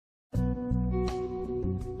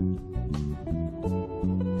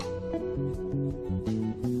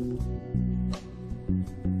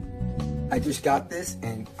just got this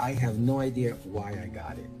and I have no idea why I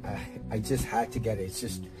got it. I just had to get it. It's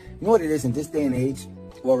just, you know what it is in this day and age?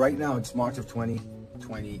 Well, right now it's March of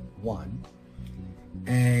 2021.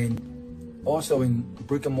 And also in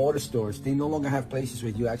brick and mortar stores, they no longer have places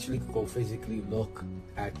where you actually go physically look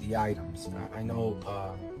at the items. I know,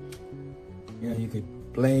 you know, you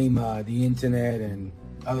could blame the internet and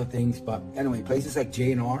other things, but anyway, places like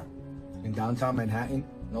J&R in downtown Manhattan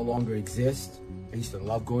no longer exist. I used to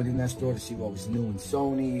love going in that store to see what was new in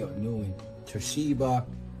Sony or new in Toshiba.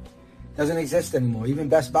 Doesn't exist anymore. Even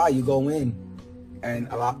Best Buy, you go in and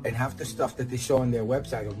half the stuff that they show on their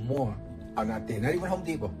website or more are not there. Not even Home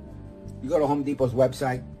Depot. You go to Home Depot's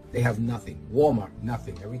website, they have nothing. Walmart,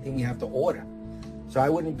 nothing. Everything you have to order. So I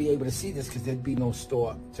wouldn't be able to see this because there'd be no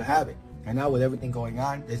store to have it. And now with everything going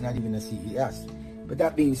on, there's not even a CES. But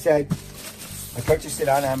that being said, I purchased it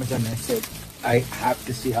on Amazon and I said, I have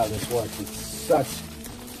to see how this works.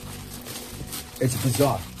 It's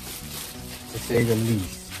bizarre, to say the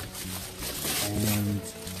least. And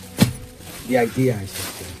the idea, I should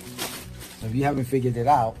say. So if you haven't figured it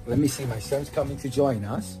out, let me see. My son's coming to join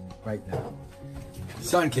us right now.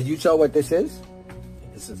 Son, can you tell what this is?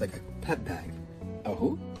 This is like a pet bag. A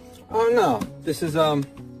who? Oh no, this is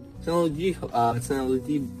it's an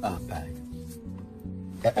LED bag.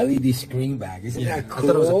 An LED screen bag. Isn't that cool?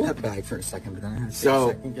 I thought it was a pet bag for a second, but then I had to take a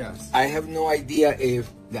second guess. I have no idea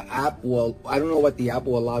if the app will. I don't know what the app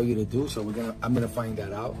will allow you to do. So I'm gonna find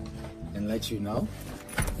that out and let you know.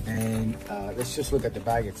 And let's just look at the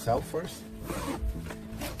bag itself first.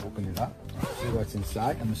 Open it up. See what's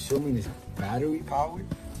inside. I'm assuming it's battery powered,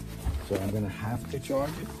 so I'm gonna have to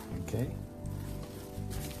charge it. Okay.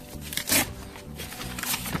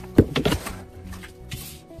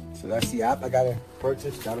 So that's the app I gotta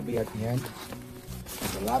purchase. That'll be at the end.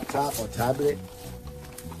 The laptop or tablet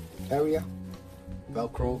area.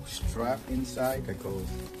 Velcro strap inside that goes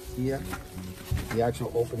here. The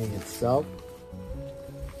actual opening itself.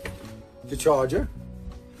 The charger.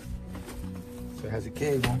 So it has a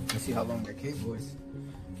cable. Let's see how long that cable is.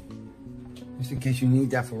 Just in case you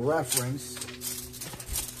need that for reference.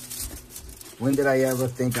 When did I ever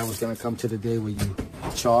think I was gonna come to the day where you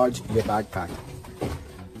charge your backpack?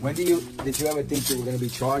 When did you ever think you were going to be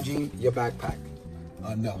charging your backpack?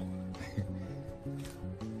 No.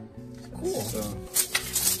 Cool. So,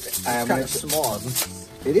 it's kind of small.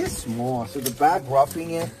 It is small. So the bag,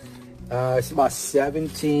 roughing it, it's about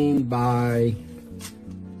 17 by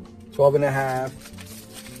 12.5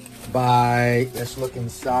 by, let's look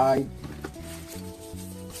inside,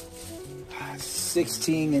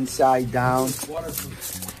 16 inside down.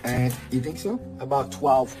 Waterproof. And you think so? About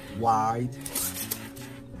 12 wide.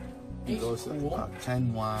 It goes about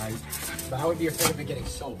 10 wide. But I would be afraid of it getting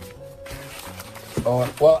soaked.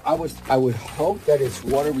 Well, I would hope that it's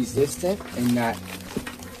water resistant and that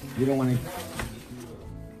you don't want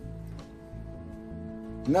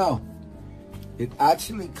to. No, it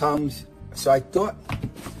actually comes. So I thought,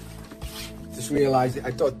 just realized it.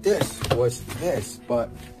 I thought this was this, but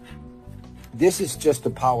this is just the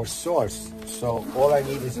power source. So all I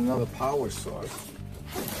need is another power source.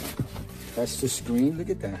 That's the screen. Look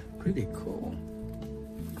at that. Pretty cool.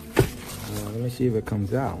 Let me see if it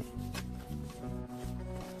comes out.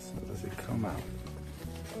 So does it come out?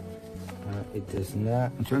 It does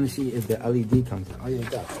not. I'm trying to see if the LED comes out. Oh yeah,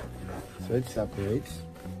 it does. So it separates.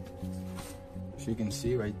 So you can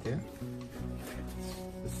see right there.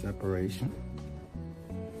 The separation.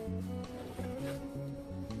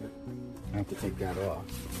 I have to take that off.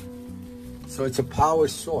 So it's a power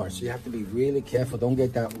source. You have to be really careful. Don't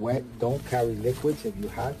get that wet. Don't carry liquids if you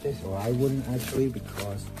have this, or I wouldn't actually,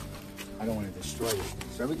 because I don't want to destroy it.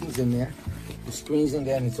 So everything's in there. The screen's in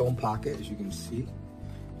there in its own pocket, as you can see.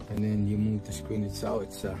 And then you move the screen itself.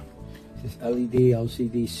 It's this LED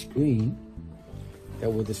LCD screen that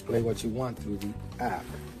will display what you want through the app.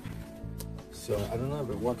 So I don't know if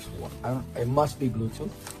it works. It must be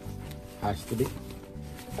Bluetooth. Has to be.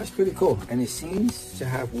 That's pretty cool. And it seems to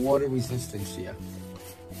have water resistance here.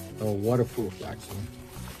 Or waterproof, actually.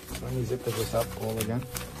 So let me zip this up all again.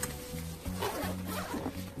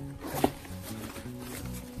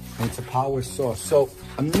 And it's a power source. So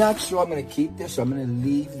I'm not sure I'm going to keep this. So I'm going to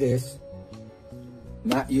leave this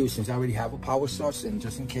not used, since I already have a power source. And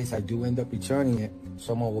just in case I do end up returning it,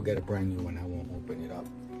 someone will get a brand new one. I won't open it up.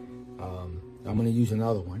 I'm going to use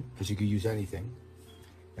another one, because you can use anything.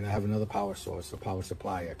 And I have another power source, a power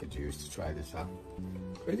supply I could use to try this out.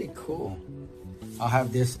 Pretty cool. I'll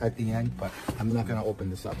have this at the end, but I'm not gonna open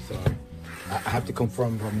this up, sorry. I have to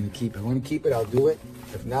confirm if I'm gonna keep it. If I'm gonna keep it, I'll do it.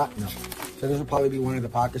 If not, no. So this will probably be one of the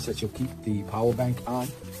pockets that you'll keep the power bank on,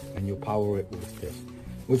 and you'll power it with this.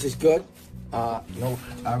 which is good. No,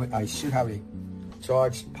 I should have a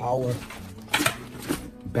charged power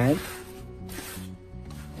bank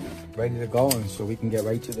ready to go, and so we can get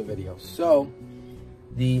right to the video. So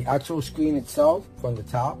the actual screen itself, from the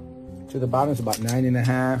top to the bottom, is about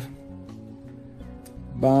 9.5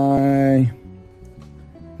 by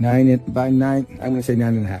 9 by 9. I'm gonna say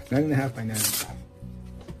 9.5. 9.5 by 9.5.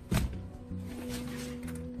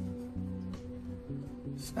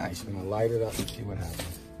 It's nice. I'm gonna light it up and see what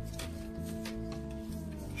happens.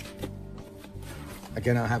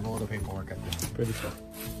 Again, I'll have all the paperwork at the end. Pretty cool.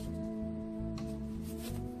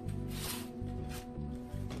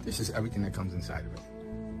 This is everything that comes inside of it.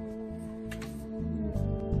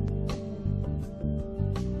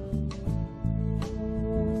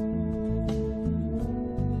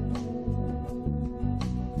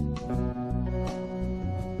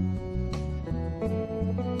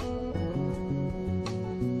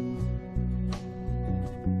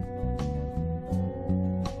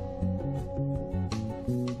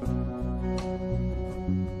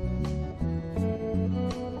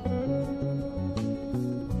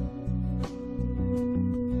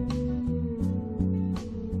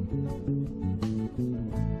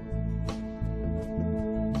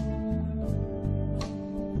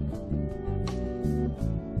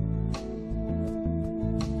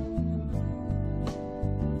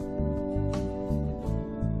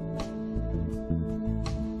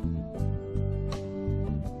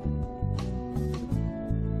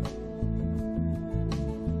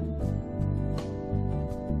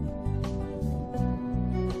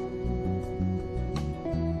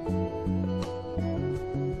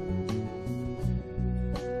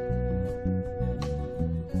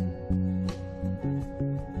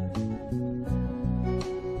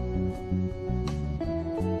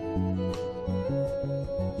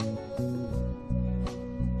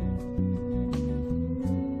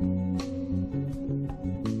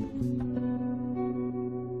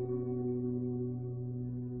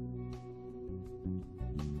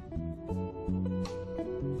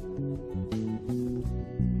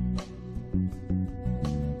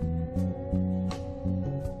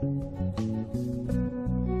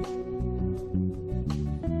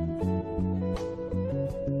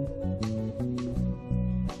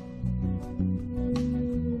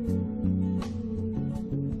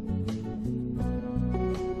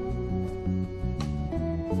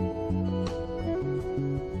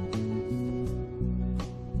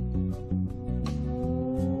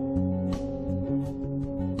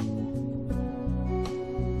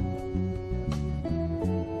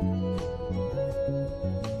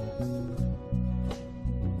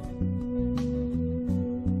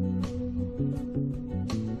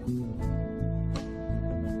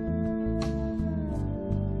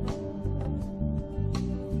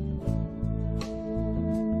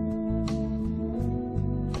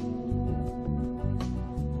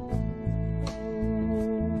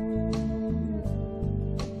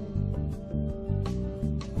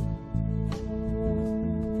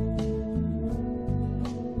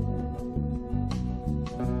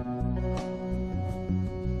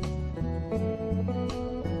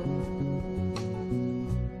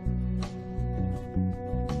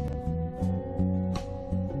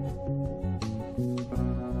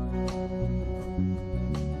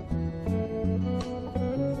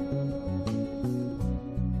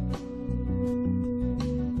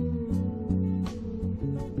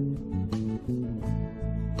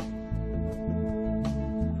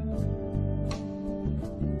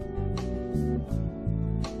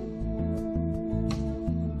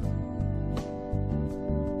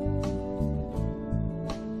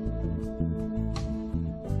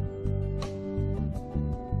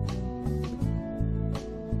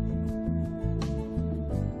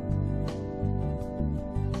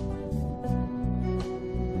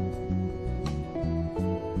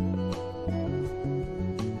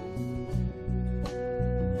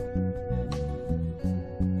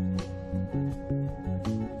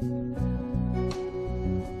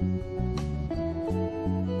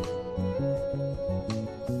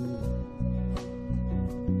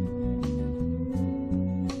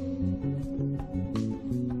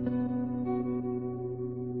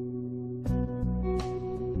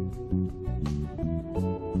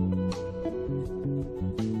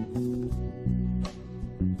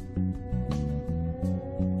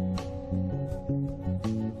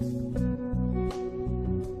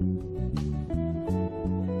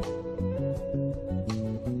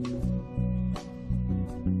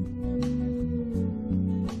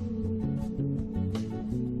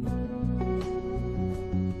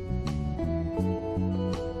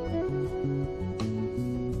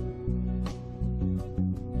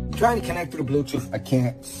 trying to connect through Bluetooth. I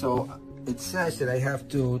can't. So it says that I have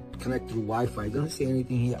to connect through Wi-Fi. It doesn't say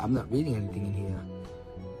anything here. I'm not reading anything in here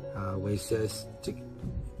where it says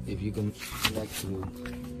if you can connect through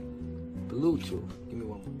Bluetooth. Give me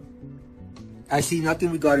one moment. I see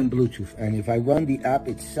nothing regarding Bluetooth. And if I run the app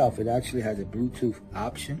itself, it actually has a Bluetooth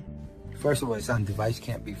option. First of all, it's on device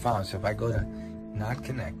can't be found. So if I go to not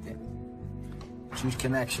connected, choose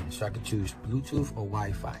connection. So I can choose Bluetooth or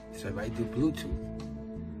Wi-Fi. So if I do Bluetooth,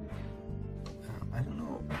 I don't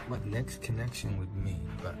know what next connection would mean,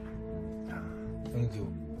 but I'm going to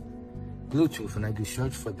do Bluetooth and I do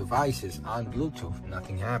search for devices on Bluetooth.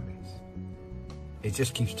 Nothing happens. It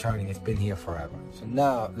just keeps turning. It's been here forever. So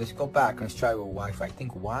now let's go back. Let's try with Wi-Fi. I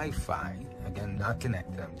think Wi-Fi, again, not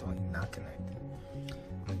connected. I'm doing not connected.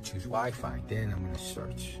 I'm going to choose Wi-Fi. Then I'm going to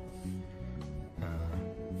search.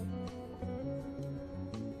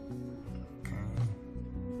 Okay.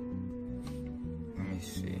 Let me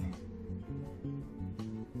see.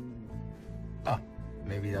 Oh,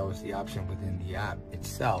 maybe that was the option within the app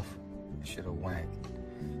itself. I should have went.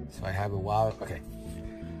 So I have a while. Okay.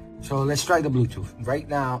 So let's try the Bluetooth. Right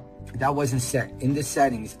now, that wasn't set. In the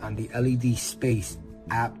settings, on the LED space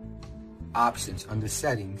app options, under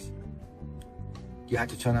settings, you had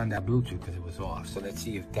to turn on that Bluetooth because it was off. So let's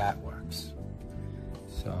see if that works.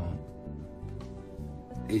 So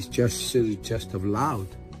it's just have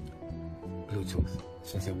allowed Bluetooth.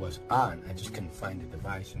 Since it was on, I just couldn't find the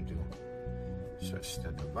device and do search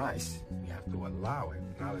the device. You have to allow it.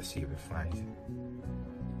 Now let's see if it finds it.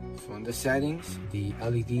 So in the settings, the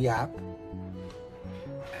LED app,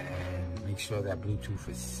 and make sure that Bluetooth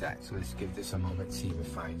is set. So let's give this a moment, see if it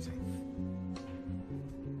finds it.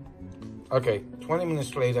 Okay, 20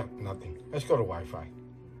 minutes later, nothing. Let's go to Wi-Fi.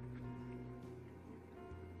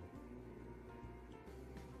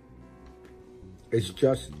 It's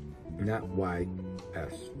just not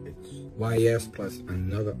YS. It's YS plus a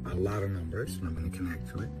lot of numbers. I'm going to connect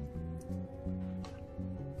to it.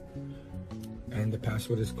 And the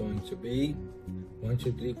password is going to be 1,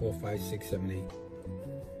 2, 3, 4, 5, 6, 7, 8.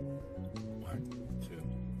 1, 2,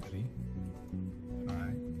 3,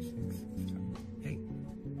 5, 6, 7, 8.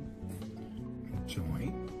 And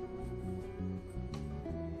join.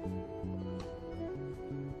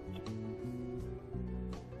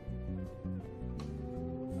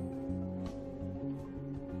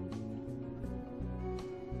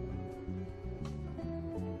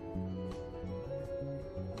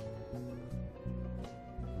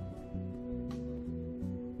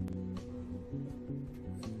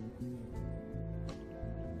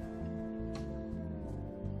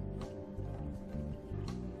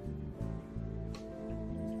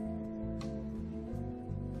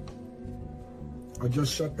 I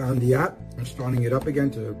just shut down the app. I'm starting it up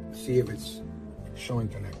again to see if it's showing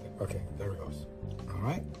connected. Okay, there it goes. All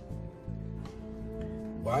right.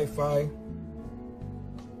 Wi-Fi.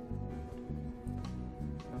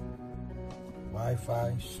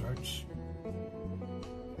 Wi-Fi search.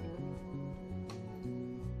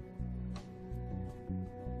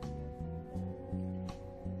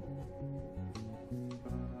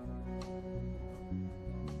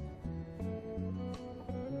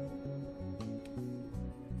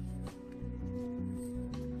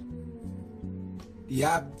 The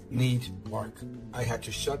app needs work. I had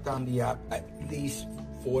to shut down the app at least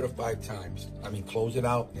 4 to 5 times. I mean, close it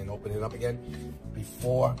out and open it up again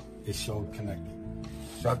before it showed connected.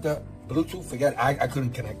 Shut the Bluetooth, forget, I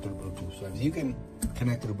couldn't connect to the Bluetooth. So if you can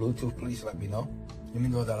connect to the Bluetooth, please let me know. Let me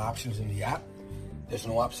know that option's in the app. There's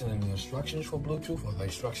no option in the instructions for Bluetooth or the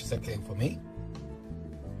instructions that came for me.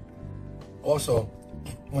 Also,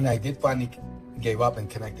 when I did finally gave up and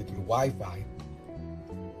connected to the Wi-Fi,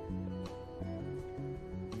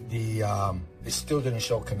 it still didn't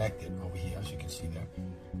show connected over here, as you can see there.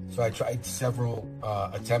 So I tried several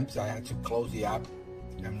attempts. I had to close the app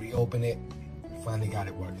and reopen it. Finally got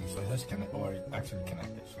it working. So let's connect, or it actually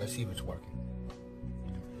connected. So let's see if it's working.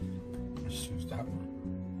 Let's choose that one.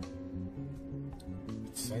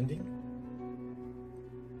 It's sending.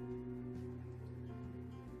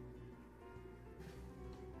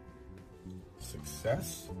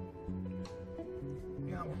 Success.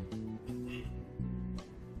 Now,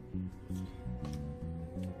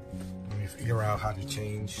 let me figure out how to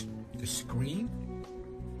change the screen,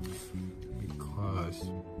 because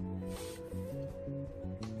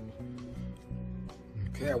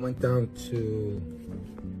okay, I went down to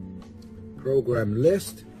program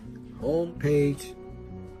list, home page,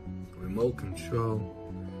 remote control,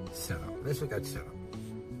 setup. Let's look at setup.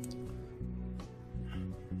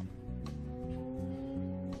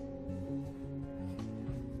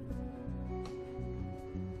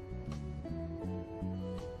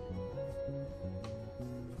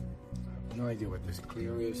 idea what this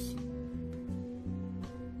clear is.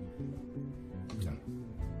 No.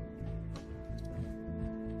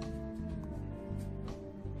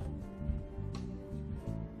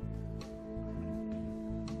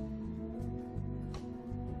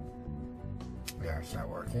 Yeah, it's not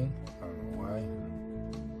working. I don't know why.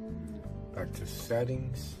 Back to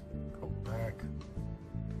settings. Go back.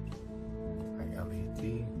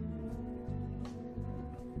 LED.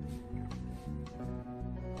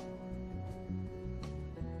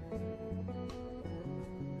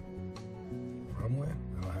 Firmware?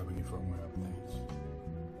 I don't have any firmware updates.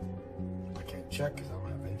 I can't check because I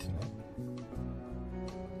don't have internet. I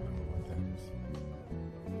don't know what that is.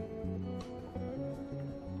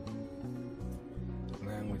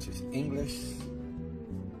 Language is English.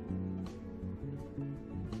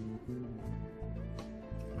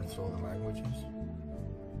 That's all the languages.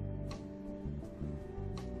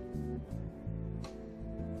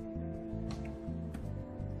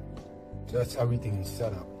 So that's everything is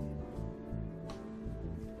set up.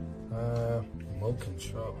 Remote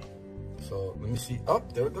control. So let me see. Oh,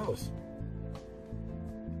 there it goes.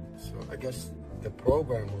 So I guess the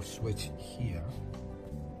program will switch here.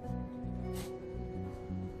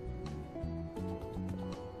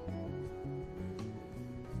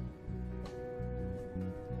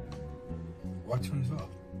 What turns off?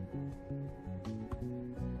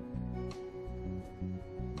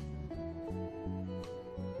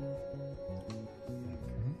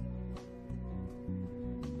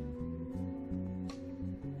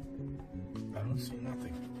 I don't see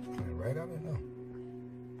nothing. Can I write on it? No.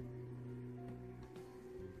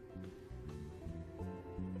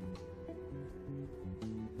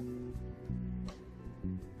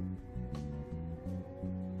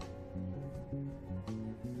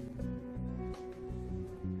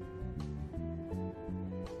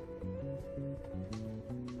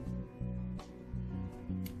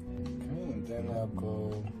 Okay, and then I'll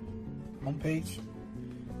go homepage.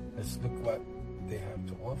 Let's look what they have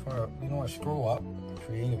to offer. You know what? Scroll up.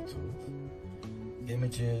 Creative tools.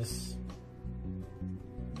 Images.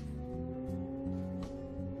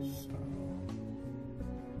 So,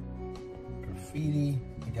 graffiti.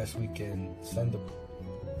 I guess we can send the program.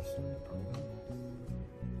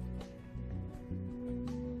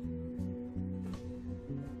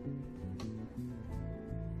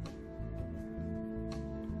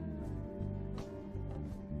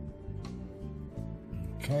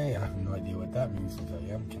 Okay, I have no idea what that means since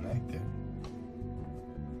I am connected.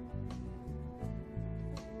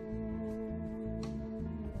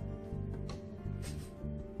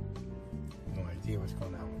 No idea what's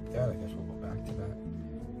going on with that. I guess we'll go back to that.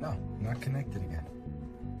 No, not connected again.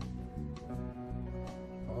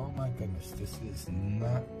 Oh my goodness, this is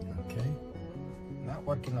not, okay, not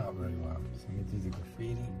working out very well. So let me do the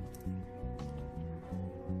graffiti.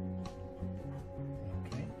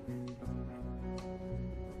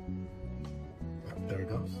 There it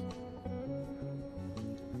goes.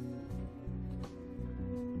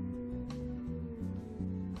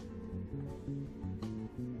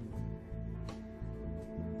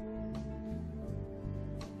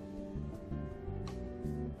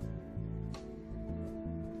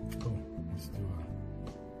 Cool. Let's do it.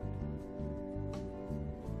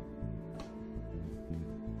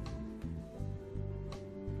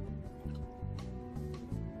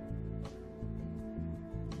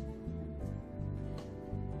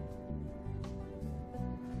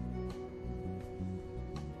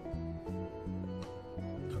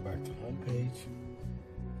 Back to home page.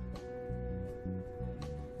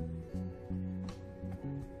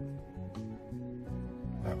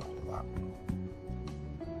 That was a lot.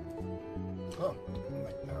 Oh, I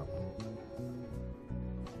like that one.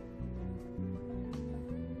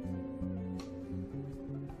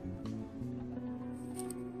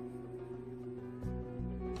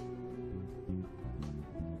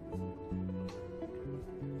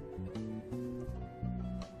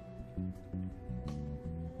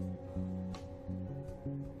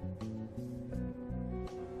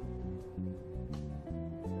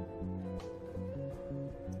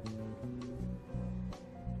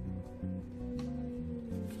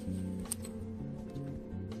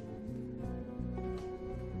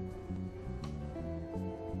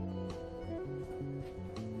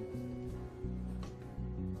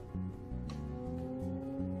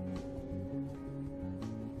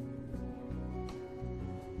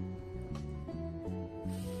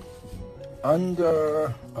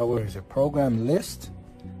 Under, where is it? Program list.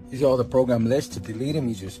 These are all the program lists. To delete them,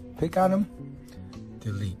 you just pick on them,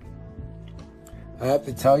 delete. I have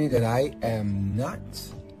to tell you that I am not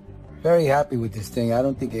very happy with this thing. I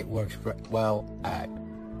don't think it works well at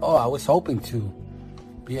oh, I was hoping to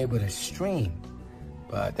be able to stream,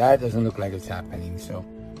 but that doesn't look like it's happening. So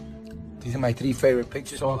these are my 3 favorite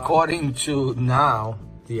pictures. So according to now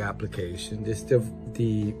the application, this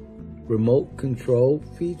the remote control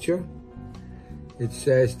feature. It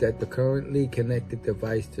says that the currently connected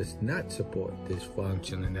device does not support this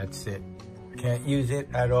function, and that's it. Can't use it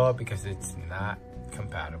at all because it's not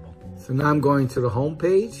compatible. So now I'm going to the home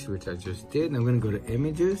page, which I just did, and I'm going to go to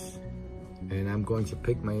images, and I'm going to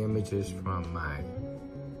pick my images from my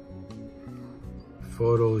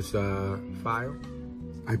photos file.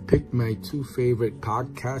 I picked my 2 favorite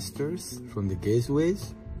podcasters from the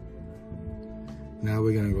GizzWiz. Now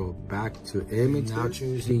we're gonna go back to images. Now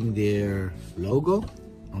choosing their logo.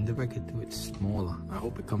 I wonder if I could do it smaller. I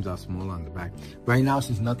hope it comes out smaller on the back. Right now,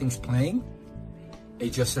 since nothing's playing,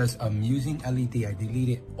 it just says amusing LED. I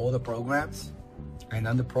deleted all the programs, and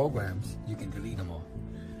under programs, you can delete them all.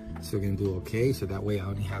 So we're gonna do okay, so that way I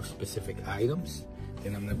only have specific items.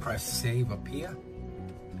 Then I'm gonna press save up here,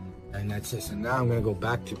 and that's it. So now I'm gonna go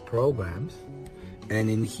back to programs, and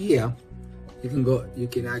in here, you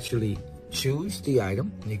can actually choose the item.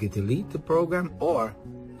 You could delete the program, or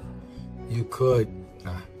you could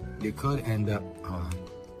end up I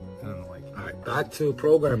don't know, like, all right, back to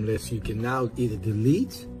program list. You can now either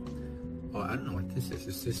delete, or I don't know what this is.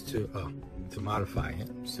 It's just to modify it.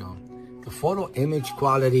 So the photo image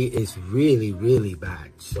quality is really, really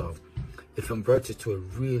bad. So it converts it to a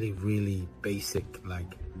really, really basic,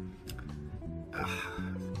 like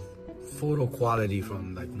photo quality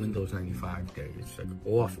from like Windows 95 days. It's like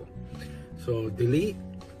awful. So delete,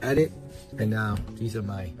 edit, and now these are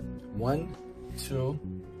my 1, 2,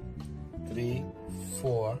 3,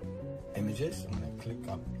 4 images. I'm gonna click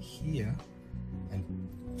up here and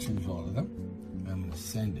choose all of them. I'm gonna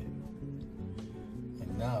send it.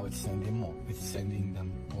 And now it's sending more. It's sending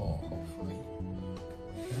them all, hopefully.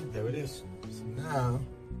 Okay, there it is. So now,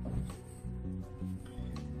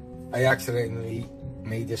 I accidentally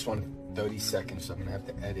made this one 30 seconds, so I'm gonna have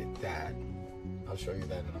to edit that. I'll show you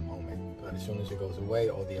that in a moment. But as soon as it goes away,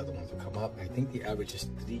 all the other ones will come up. I think the average is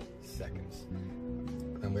 3 seconds.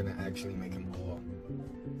 But I'm gonna actually make them all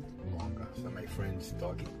longer. So my friend's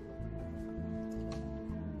doggy.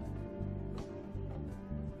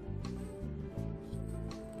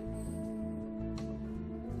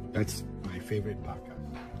 That's my favorite podcast.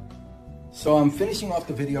 So I'm finishing off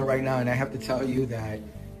the video right now, and I have to tell you that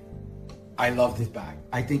I love this bag.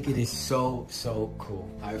 I think it is so, so cool.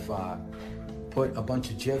 I've put a bunch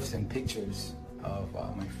of GIFs and pictures of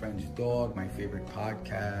my friend's dog, my favorite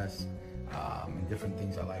podcast, and different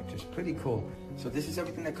things I like. Just pretty cool. So this is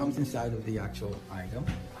everything that comes inside of the actual item.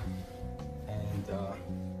 And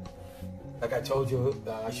like I told you,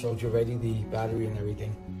 I showed you already the battery and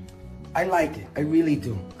everything. I like it, I really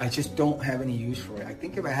do. I just don't have any use for it. I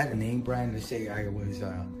think if I had a name brand, let's say I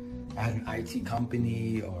had an IT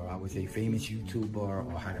company, or I was a famous YouTuber,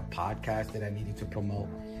 or had a podcast that I needed to promote,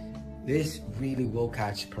 this really will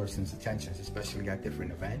catch person's attention, especially at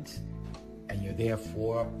different events, and you're there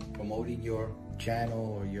for promoting your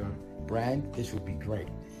channel or your brand. This would be great.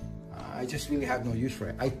 I just really have no use for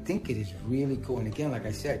it. I think it is really cool. And again, like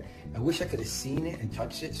I said, I wish I could have seen it and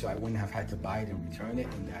touched it, so I wouldn't have had to buy it and return it,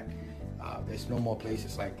 and that there's no more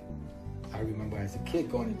places like I remember as a kid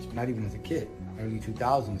going to, not even as a kid, early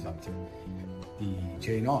 2000s up to the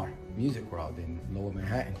J&R Music World in Lower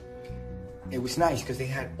Manhattan. It was nice because they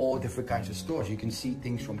had all different kinds of stores. You can see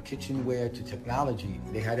things from kitchenware to technology.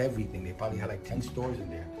 They had everything. They probably had like 10 stores in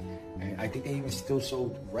there. And I think they even still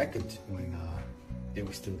sold records when they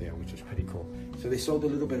were still there, which was pretty cool. So they sold a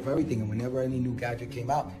little bit of everything, and whenever any new gadget came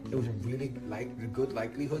out, there was a really good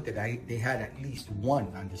likelihood that they had at least one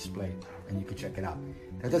on display, and you could check it out.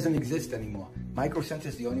 That doesn't exist anymore. Micro Center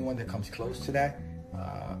is the only one that comes close to that.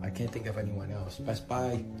 I can't think of anyone else. Best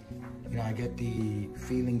Buy, you know, I get the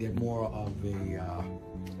feeling they're more of a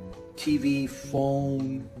TV,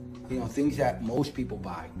 phone, you know, things that most people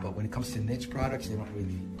buy. But when it comes to niche products, they don't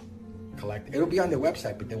really collect. It'll be on their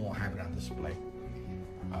website, but they won't have it on display.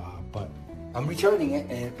 But I'm returning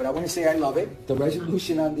it, but I want to say I love it. The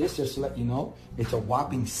resolution on this, just to let you know, it's a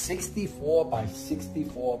whopping 64 by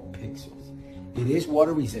 64 pixels. It is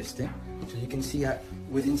water resistant, so you can see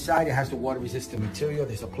with inside it has the water resistant material.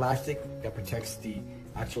 There's a plastic that protects the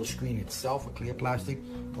actual screen itself, a clear plastic.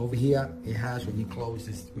 Over here, it has, when you close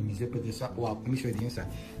this, when you zip this up, well, let me show you the inside.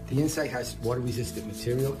 The inside has water resistant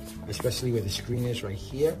material, especially where the screen is right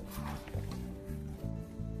here.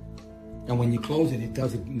 And when you close it, it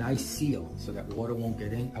does a nice seal so that water won't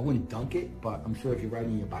get in. I wouldn't dunk it, but I'm sure if you're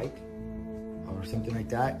riding your bike or something like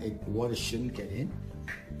that, water shouldn't get in.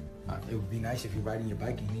 It would be nice if you're riding your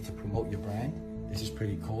bike and you need to promote your brand. This is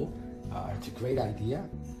pretty cool. It's a great idea.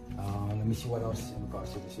 Let me see what else in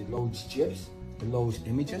regards to this. It loads GIFs, it loads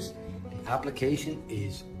images. The application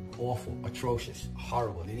is awful, atrocious,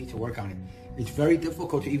 horrible. They need to work on it. It's very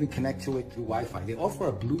difficult to even connect to it through Wi-Fi. They offer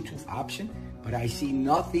a Bluetooth option, but I see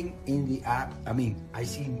nothing in the app. I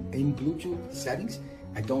see in Bluetooth settings,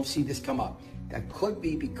 I don't see this come up. That could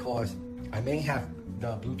be because I may have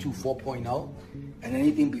the Bluetooth 4.0 and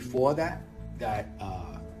anything before that,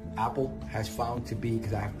 Apple has found to be,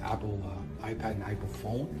 because I have Apple iPad and Apple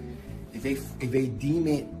phone, if they deem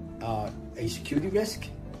it a security risk,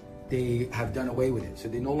 they have done away with it. So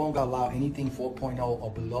they no longer allow anything 4.0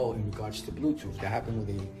 or below in regards to Bluetooth. That happened with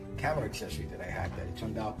a camera accessory that I had, that it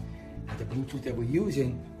turned out that the Bluetooth they were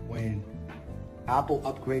using, when Apple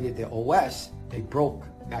upgraded their OS, they broke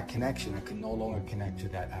that connection. I could no longer connect to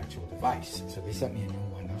that actual device. So they sent me a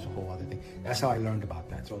new one. That's a whole other thing. That's how I learned about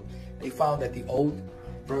that. So they found that the old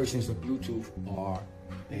versions of Bluetooth are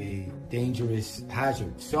a dangerous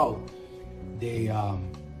hazard. So they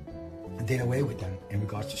did away with them in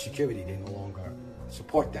regards to security. They no longer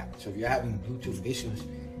support that. So if you're having Bluetooth issues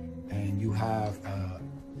and you have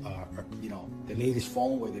the latest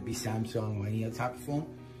phone, whether it be Samsung or any other type of phone,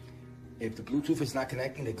 if the Bluetooth is not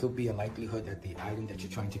connecting, there could be a likelihood that the item that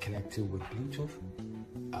you're trying to connect to with Bluetooth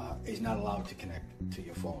is not allowed to connect to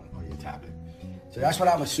your phone or your tablet. So that's what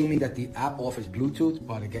I'm assuming, that the app offers Bluetooth,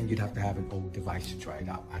 but again, you'd have to have an old device to try it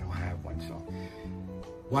out. I don't have one, so.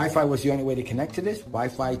 Wi-Fi was the only way to connect to this.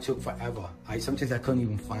 Wi-Fi took forever. Sometimes I couldn't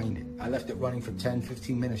even find it. I left it running for 10,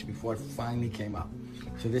 15 minutes before it finally came up.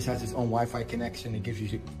 So this has its own Wi-Fi connection. It gives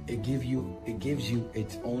you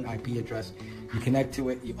its own IP address. You connect to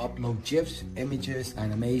it, you upload GIFs, images,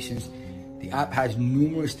 animations. The app has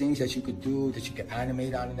numerous things that you could do, that you can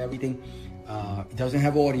animate on and everything. It doesn't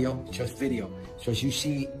have audio, just video. So as you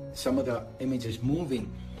see some of the images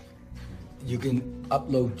moving, you can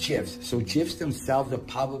upload GIFs. So GIFs themselves are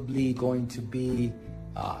probably going to be,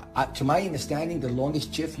 to my understanding, the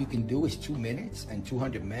longest GIF you can do is 2 minutes and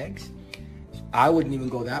 200 megs. I wouldn't even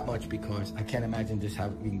go that much, because I can't imagine this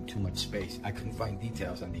having too much space. I couldn't find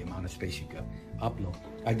details on the amount of space you could upload.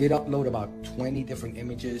 I did upload about 20 different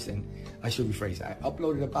images, and I should rephrase that. I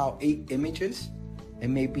uploaded about 8 images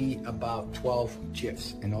and maybe about 12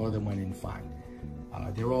 GIFs, and all of them went in fine.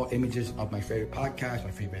 They're all images of my favorite podcasts,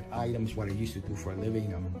 my favorite items, what I used to do for a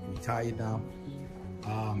living. I'm retired now.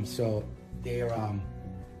 So there are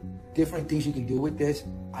different things you can do with this.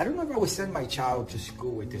 I don't know if I would send my child to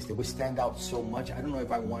school with this. They would stand out so much. I don't know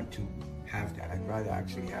if I want to have that. I'd rather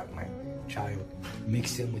actually have my child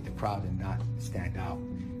mix in with the crowd and not stand out.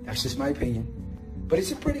 That's just my opinion. But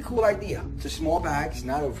it's a pretty cool idea. It's a small bag. It's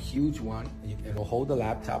not a huge one. It'll hold a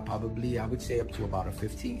laptop, probably, I would say, up to about a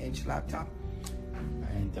 15-inch laptop.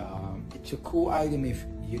 And it's a cool item if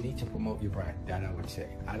you need to promote your brand, that I would say.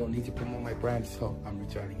 I don't need to promote my brand, so I'm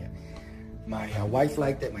returning it. My wife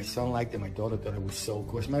liked it, my son liked it, my daughter thought it was so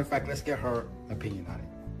cool. As a matter of fact, let's get her opinion on it.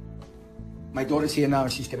 My daughter's here now,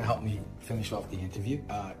 and she's gonna help me finish off the interview,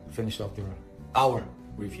 finish off our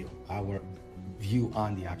review, our view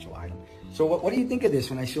on the actual item. So what do you think of this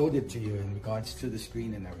when I showed it to you in regards to the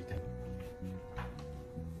screen and everything?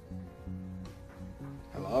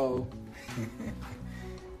 Hello?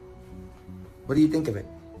 What do you think of it?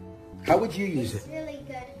 How would you use it? It's really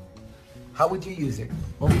good. How would you use it?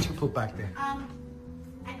 What would you put back there? I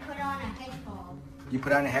put on a hedgehog. You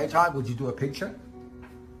put on a hedgehog? Would you do a picture?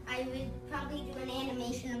 I would probably do an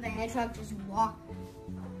animation of a hedgehog just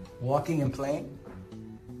Walking and playing?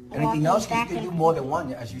 Anything else? You can do more than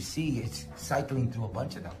one. As you see, it's cycling through a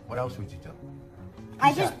bunch of them. What else would you do?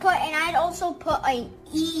 I'd also put an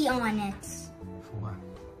E on it. For what?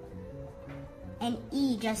 An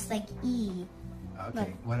E, just like E. Okay, Look,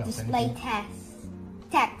 what else? display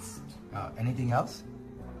text. Anything else?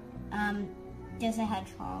 Just a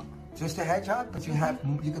hedgehog. Just a hedgehog? But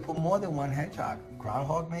you could put more than one hedgehog.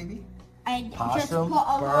 Groundhog, maybe? I Possum, just put a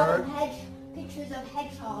lot bird. of pictures of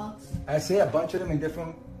hedgehogs. I see a bunch of them in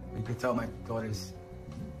different. You can tell my daughter's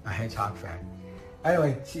a hedgehog fan.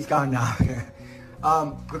 Anyway, she's gone now.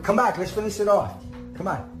 Come back. Let's finish it off. Come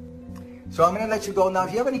on. So I'm going to let you go now.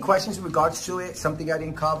 If you have any questions in regards to it, something I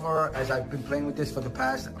didn't cover, as I've been playing with this for the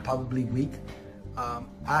past probably week,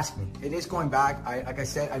 ask me. It is going back. Like I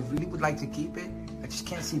said, I really would like to keep it. I just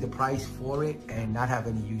can't see the price for it and not have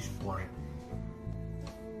any use for it.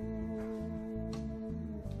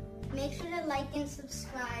 Make sure to like and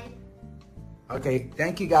subscribe. Okay,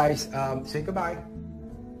 thank you guys. Say goodbye.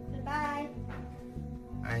 Goodbye.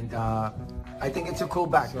 And I think it's a cool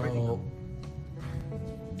bag. So,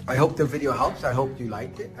 I hope the video helps. I hope you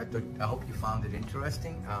liked it. I hope you found it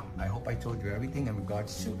interesting. I hope I told you everything in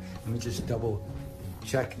regards to, let me just double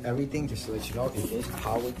check everything just to let you know it is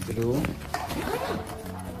powered through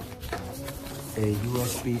a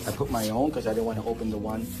USB. I put my own because I didn't want to open the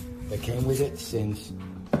one that came with it, since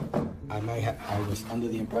I was under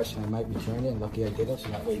the impression I might return it, and lucky I didn't, so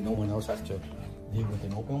that way no one else has to deal with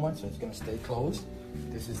an open one, so it's going to stay closed.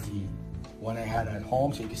 This is the one I had at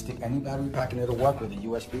home, so you can stick any battery pack and it'll work with a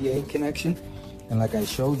USB-A connection. And like I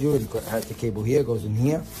showed you, it has the cable here, goes in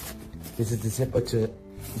here. This is the zipper to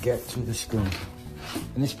get to the screen.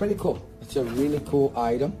 And it's pretty cool. It's a really cool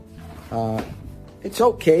item. It's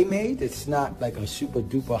okay made. It's not like a super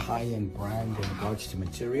duper high-end brand in regards to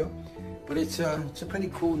material, but it's a pretty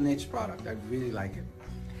cool niche product. I really like it.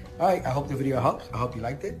 All right, I hope the video helps. I hope you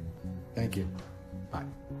liked it. Thank you. Bye.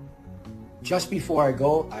 Just before I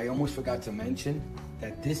go, I almost forgot to mention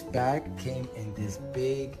that this bag came in this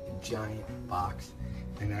big giant box,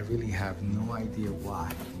 and I really have no idea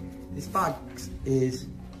why. This box is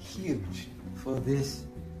huge for this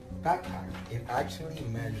backpack. It actually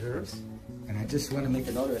measures, and I just want to make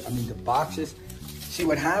a note of it. I mean, the boxes, see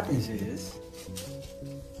what happens is,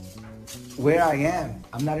 where I am,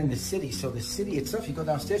 I'm not in the city, so the city itself, you go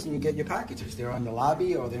downstairs and you get your packages. They're on the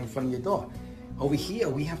lobby or they're in front of your door. Over here,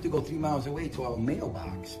 we have to go 3 miles away to our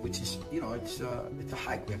mailbox, which is, you know, it's a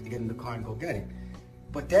hike. We have to get in the car and go get it.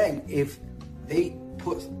 But then, if they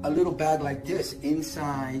put a little bag like this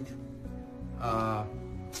inside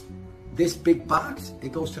this big box,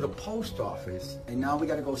 it goes to the post office, and now we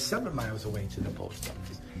got to go 7 miles away to the post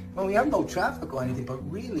office. Well, we have no traffic or anything, but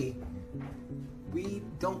really, we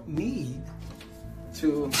don't need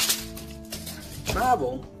to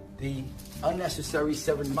travel the unnecessary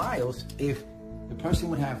 7 miles if the person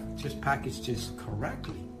would have just packaged this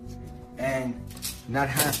correctly and not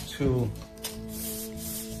have to,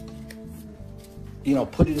 you know,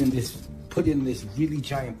 put it in this really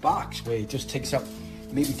giant box where it just takes up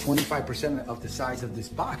maybe 25% of the size of this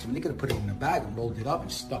box. I mean, they could have put it in a bag and rolled it up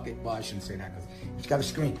and stuck it. Well, I shouldn't say that because it's got a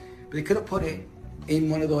screen, but they could have put it in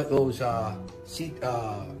one of those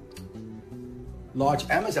large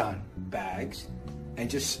Amazon bags, and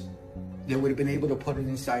just, they would have been able to put it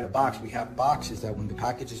inside a box. We have boxes that when the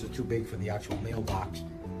packages are too big for the actual mailbox,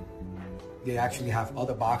 they actually have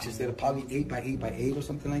other boxes that are probably 8 by 8 by 8 or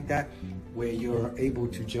something like that, where you're able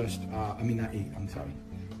to just, I mean not 8, I'm sorry,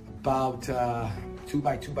 about 2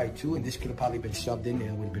 by 2 by 2, and this could have probably been shoved in there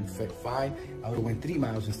and would have been fit fine. I would have went 3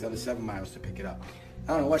 miles instead of 7 miles to pick it up.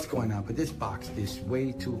 I don't know what's going on, but this box is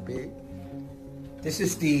way too big. This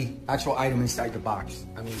is the actual item inside the box.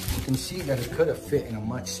 I mean, you can see that it could have fit in a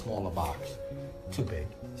much smaller box. Too big.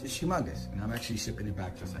 It's just humongous. And I'm actually shipping it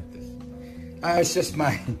back just like this. It's just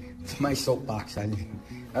my soapbox. I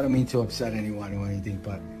don't mean to upset anyone or anything,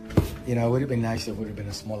 but you know, it would have been nicer if it would have been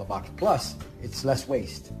a smaller box. Plus, it's less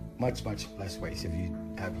waste. Much, much less waste if you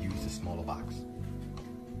have used a smaller box.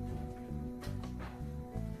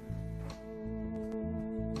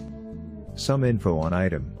 Some info on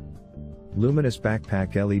item. Luminous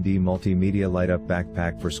Backpack LED Multimedia Light Up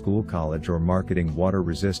Backpack for school, college, or marketing. Water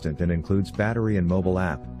resistant and includes battery and mobile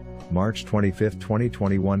app. March 25,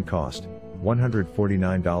 2021. Cost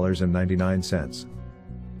 $149.99.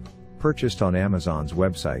 Purchased on Amazon's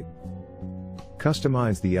website.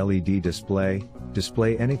 Customize the LED display.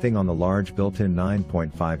 Display anything on the large built-in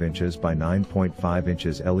 9.5 inches by 9.5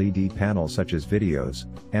 inches LED panel, such as videos,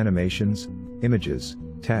 animations, images,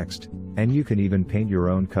 text, and you can even paint your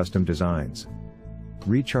own custom designs.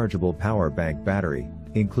 Rechargeable power bank battery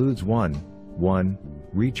includes one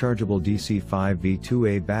rechargeable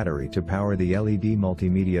DC5V2A battery to power the LED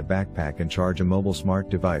multimedia backpack and charge a mobile smart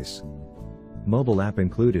device. Mobile app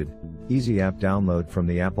included. Easy app download from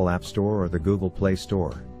the Apple App Store or the Google Play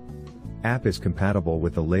Store. App is compatible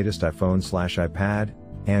with the latest iPhone/iPad,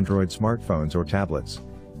 Android smartphones or tablets.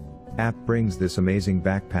 App brings this amazing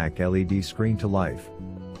backpack LED screen to life.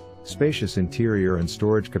 Spacious interior and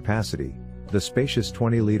storage capacity. The spacious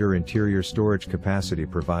 20-liter interior storage capacity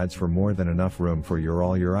provides for more than enough room for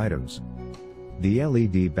all your items. The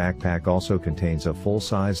LED backpack also contains a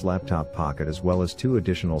full-size laptop pocket as well as 2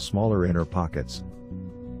 additional smaller inner pockets.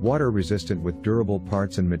 Water resistant with durable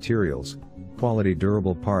parts and materials. Quality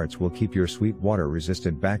durable parts will keep your sweet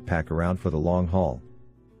water-resistant backpack around for the long haul.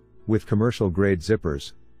 With commercial-grade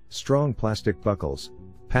zippers, strong plastic buckles,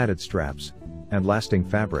 padded straps, and lasting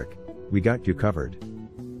fabric, we got you covered.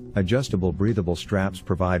 Adjustable breathable straps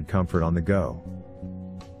provide comfort on the go.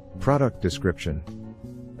 Product description.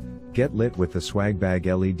 Get lit with the Swag Bag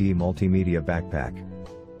LED Multimedia Backpack.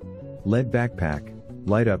 LED Backpack,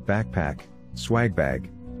 Light Up Backpack, Swag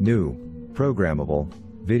Bag, New, Programmable,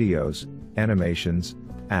 Videos, Animations,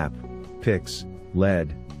 App, Pics,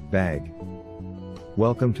 LED, Bag.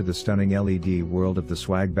 Welcome to the stunning LED world of the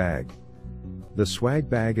swag bag. The swag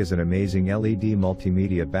bag is an amazing LED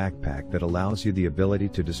multimedia backpack that allows you the ability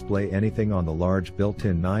to display anything on the large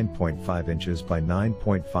built-in 9.5 inches by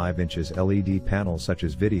 9.5 inches LED panel, such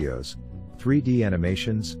as videos, 3D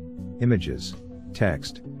animations, images,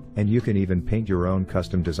 text, and you can even paint your own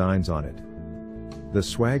custom designs on it. The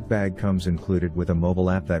swag bag comes included with a mobile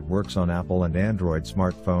app that works on Apple and Android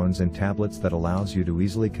smartphones and tablets that allows you to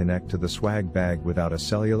easily connect to the swag bag without a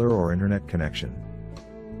cellular or internet connection.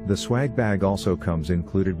 The swag bag also comes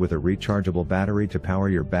included with a rechargeable battery to power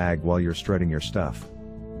your bag while you're strutting your stuff.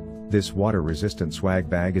 This water-resistant swag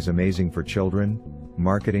bag is amazing for children,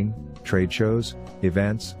 marketing, trade shows,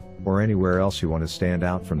 events, or anywhere else you want to stand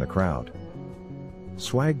out from the crowd.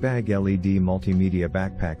 Swag bag LED multimedia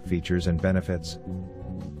backpack features and benefits.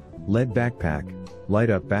 LED backpack, light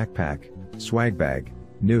up backpack, swag bag,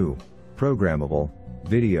 new, programmable,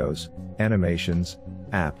 videos, animations,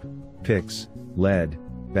 app, pics, LED,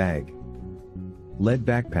 bag. LED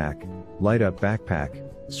backpack, light up backpack,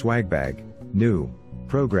 swag bag, new,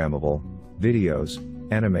 programmable, videos,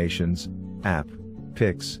 animations, app,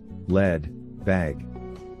 pics, LED, bag.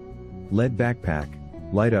 LED backpack,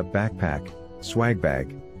 light up backpack, swag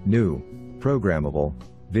bag, new, programmable,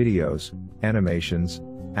 videos, animations,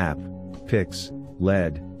 app, pics,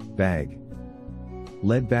 LED, bag.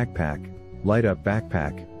 LED backpack, light up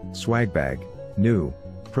backpack, swag bag, new,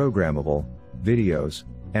 programmable, videos,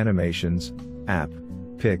 animations, app,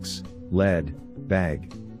 pics, LED,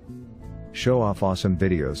 bag. Show off awesome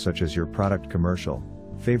videos such as your product commercial,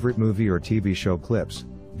 favorite movie or TV show clips,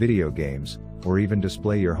 video games, or even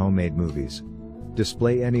display your homemade movies.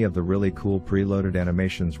 Display any of the really cool preloaded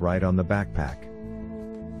animations right on the backpack.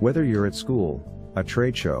 Whether you're at school, a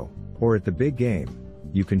trade show, or at the big game,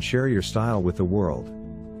 you can share your style with the world.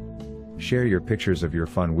 Share your pictures of your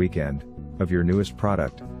fun weekend, of your newest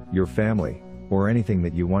product, your family, or anything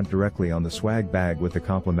that you want directly on the swag bag with the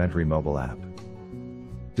complimentary mobile app.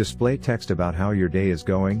 Display text about how your day is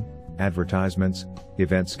going, advertisements,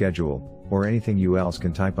 event schedule, or anything you else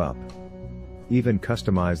can type up. Even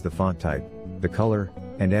customize the font type, the color,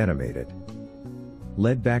 and animate it.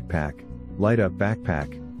 LED backpack, light up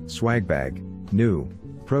backpack, swag bag, new,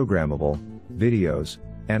 programmable, videos,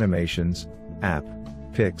 animations, app,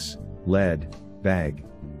 pics, LED, bag.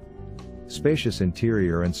 Spacious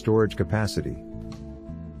interior and storage capacity.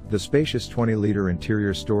 The spacious 20-liter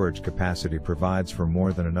interior storage capacity provides for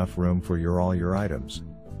more than enough room for all your items.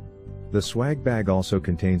 The swag bag also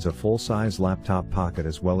contains a full-size laptop pocket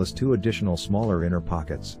as well as 2 additional smaller inner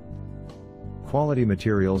pockets. Quality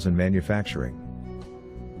materials and manufacturing.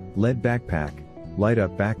 LED backpack, light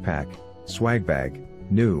up backpack, swag bag,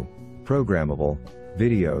 new, programmable,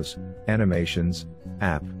 videos, animations,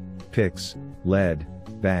 app, pics, LED,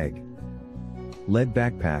 bag. LED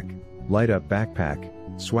backpack, light up backpack,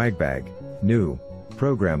 swag bag, new,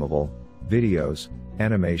 programmable, videos,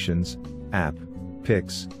 animations, app,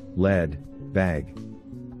 pics, LED, bag.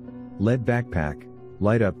 LED backpack,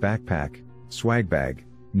 light up backpack, swag bag,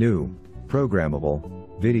 new, programmable,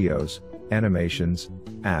 videos, animations,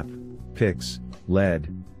 app, pics, LED,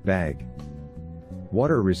 bag.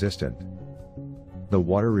 Water resistant. The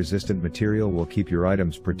water resistant material will keep your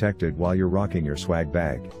items protected while you're rocking your swag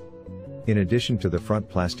bag. In addition to the front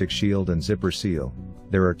plastic shield and zipper seal,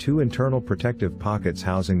 there are 2 internal protective pockets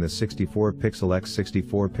housing the 64-pixel x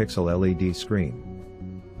 64-pixel LED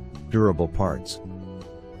screen. Durable parts.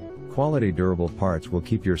 Quality durable parts will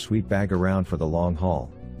keep your sweet bag around for the long haul.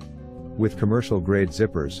 With commercial-grade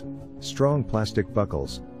zippers, strong plastic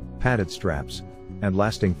buckles, padded straps, and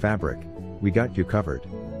lasting fabric, we got you covered.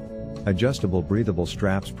 Adjustable breathable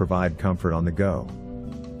straps provide comfort on the go.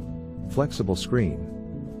 Flexible screen.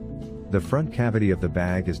 The front cavity of the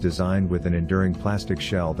bag is designed with an enduring plastic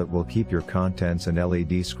shell that will keep your contents and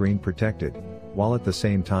LED screen protected, while at the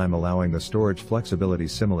same time allowing the storage flexibility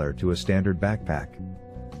similar to a standard backpack.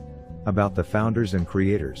 About the founders and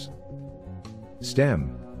creators.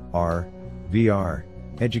 STEM, R, VR,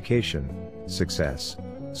 education, success,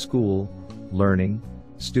 school, learning,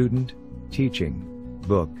 student, teaching,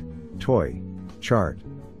 book, toy, chart,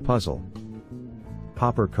 puzzle.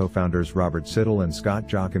 Popper co-founders Robert Siddall and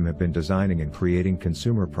Scott Joachim have been designing and creating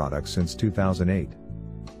consumer products since 2008.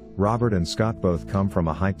 Robert and Scott both come from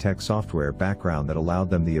a high-tech software background that allowed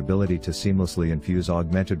them the ability to seamlessly infuse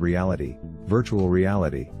augmented reality, virtual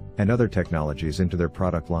reality, and other technologies into their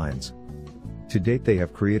product lines. To date, they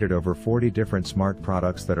have created over 40 different smart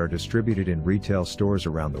products that are distributed in retail stores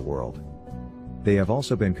around the world. They have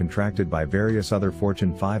also been contracted by various other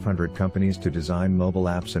Fortune 500 companies to design mobile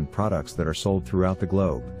apps and products that are sold throughout the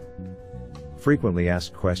globe. Frequently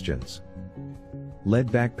asked questions.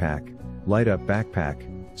 LED backpack, light up backpack,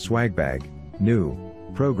 swag bag, new,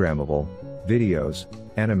 programmable, videos,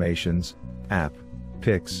 animations, app,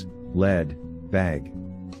 pics, LED, bag.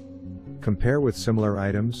 Compare with similar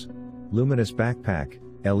items: Luminous backpack,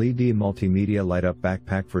 LED multimedia light up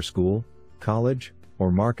backpack for school, college,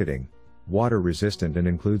 or marketing, water resistant and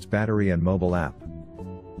includes battery and mobile app.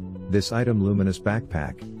 This item Luminous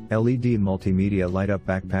backpack, LED multimedia light up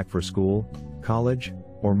backpack for school, college,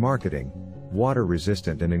 or marketing, water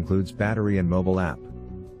resistant and includes battery and mobile app.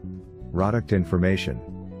 Product information.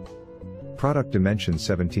 Product dimensions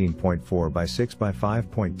 17.4 by 6 by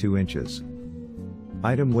 5.2 inches.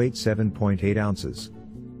 Item weight 7.8 ounces.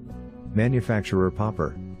 Manufacturer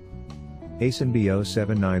Popper. ASIN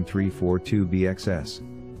BO79342BXS.